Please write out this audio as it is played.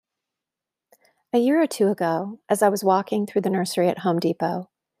A year or two ago, as I was walking through the nursery at Home Depot,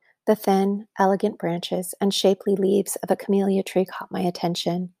 the thin, elegant branches and shapely leaves of a camellia tree caught my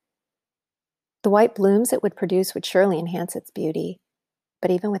attention. The white blooms it would produce would surely enhance its beauty,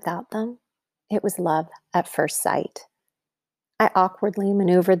 but even without them, it was love at first sight. I awkwardly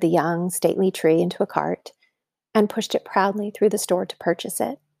maneuvered the young, stately tree into a cart and pushed it proudly through the store to purchase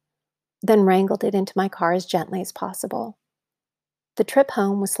it, then wrangled it into my car as gently as possible. The trip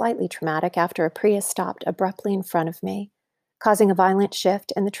home was slightly traumatic after a Prius stopped abruptly in front of me, causing a violent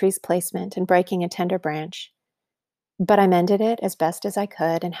shift in the tree's placement and breaking a tender branch. But I mended it as best as I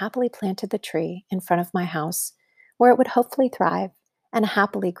could and happily planted the tree in front of my house, where it would hopefully thrive and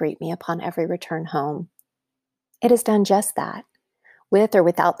happily greet me upon every return home. It has done just that. With or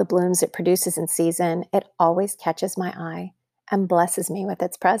without the blooms it produces in season, it always catches my eye and blesses me with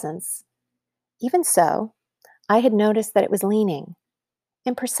its presence. Even so, I had noticed that it was leaning,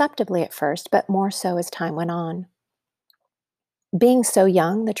 imperceptibly at first, but more so as time went on. Being so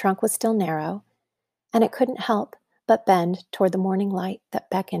young, the trunk was still narrow, and it couldn't help but bend toward the morning light that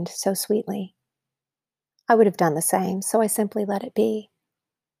beckoned so sweetly. I would have done the same, so I simply let it be.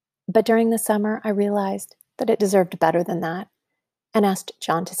 But during the summer, I realized that it deserved better than that and asked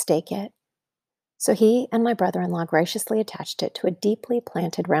John to stake it. So he and my brother in law graciously attached it to a deeply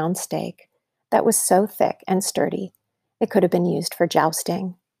planted round stake that was so thick and sturdy it could have been used for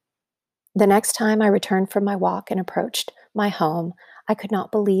jousting. The next time I returned from my walk and approached my home, I could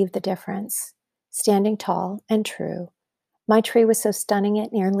not believe the difference. Standing tall and true, my tree was so stunning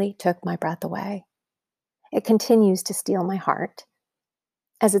it nearly took my breath away. It continues to steal my heart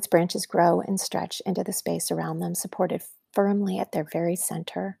as its branches grow and stretch into the space around them, supported firmly at their very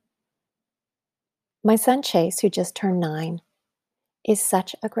center. My son Chase, who just turned 9, is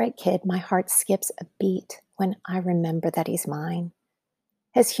such a great kid. My heart skips a beat when I remember that he's mine.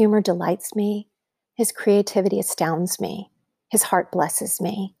 His humor delights me. His creativity astounds me. His heart blesses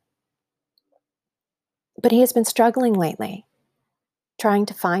me. But he has been struggling lately, trying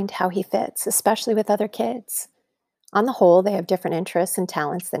to find how he fits, especially with other kids. On the whole, they have different interests and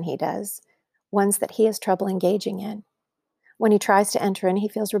talents than he does, ones that he has trouble engaging in. When he tries to enter in, he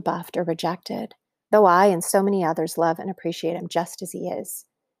feels rebuffed or rejected, though I and so many others love and appreciate him just as he is.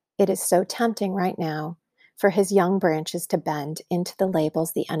 It is so tempting right now for his young branches to bend into the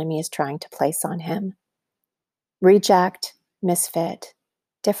labels the enemy is trying to place on him. Reject, misfit,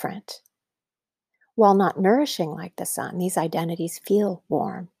 different. While not nourishing like the sun, these identities feel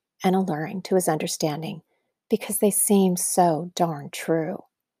warm and alluring to his understanding because they seem so darn true.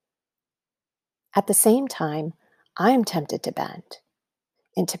 At the same time, I am tempted to bend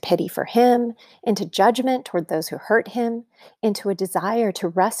into pity for him, into judgment toward those who hurt him, into a desire to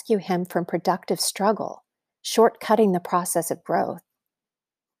rescue him from productive struggle, shortcutting the process of growth,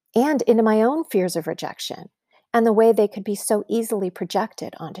 and into my own fears of rejection and the way they could be so easily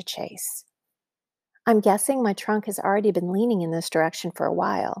projected onto Chase. I'm guessing my trunk has already been leaning in this direction for a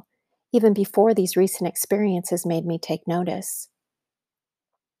while, even before these recent experiences made me take notice.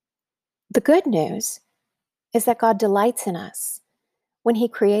 The good news is that God delights in us. When He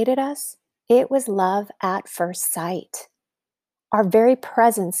created us, it was love at first sight. Our very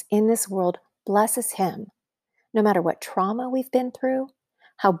presence in this world blesses Him, no matter what trauma we've been through,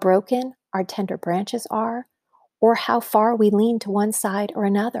 how broken our tender branches are, or how far we lean to one side or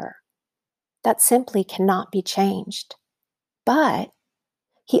another. That simply cannot be changed. But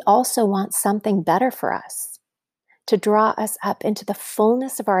He also wants something better for us, to draw us up into the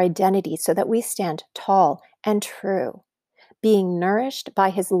fullness of our identity so that we stand tall and true, being nourished by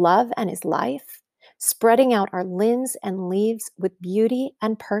His love and His life, spreading out our limbs and leaves with beauty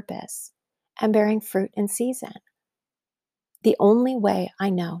and purpose, and bearing fruit in season. The only way I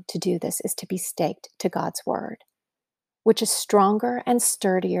know to do this is to be staked to God's word, which is stronger and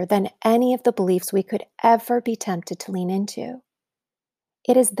sturdier than any of the beliefs we could ever be tempted to lean into.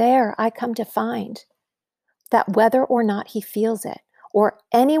 It is there I come to find that whether or not he feels it, or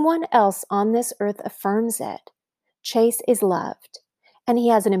anyone else on this earth affirms it, Chase is loved, and he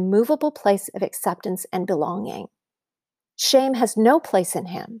has an immovable place of acceptance and belonging. Shame has no place in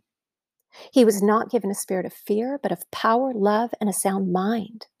him. He was not given a spirit of fear, but of power, love, and a sound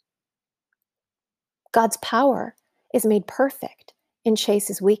mind. God's power is made perfect in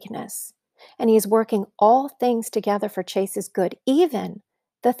Chase's weakness, and he is working all things together for Chase's good, even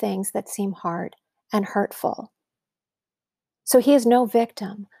the things that seem hard and hurtful. So he is no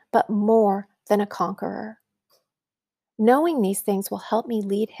victim, but more than a conqueror. Knowing these things will help me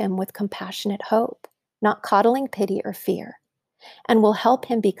lead him with compassionate hope, not coddling pity or fear, and will help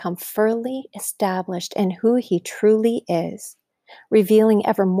him become firmly established in who he truly is, revealing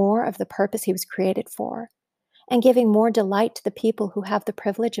ever more of the purpose he was created for, and giving more delight to the people who have the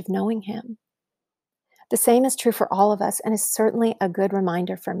privilege of knowing him. The same is true for all of us and is certainly a good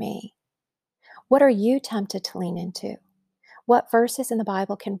reminder for me. What are you tempted to lean into? What verses in the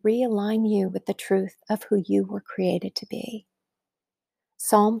Bible can realign you with the truth of who you were created to be?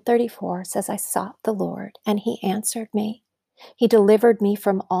 Psalm 34 says, I sought the Lord, and he answered me. He delivered me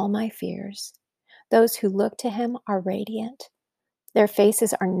from all my fears. Those who look to him are radiant. Their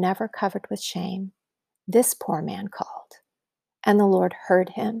faces are never covered with shame. This poor man called, and the Lord heard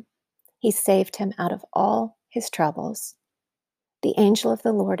him. He saved him out of all his troubles. The angel of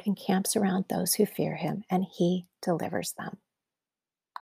the Lord encamps around those who fear him, and he delivers them.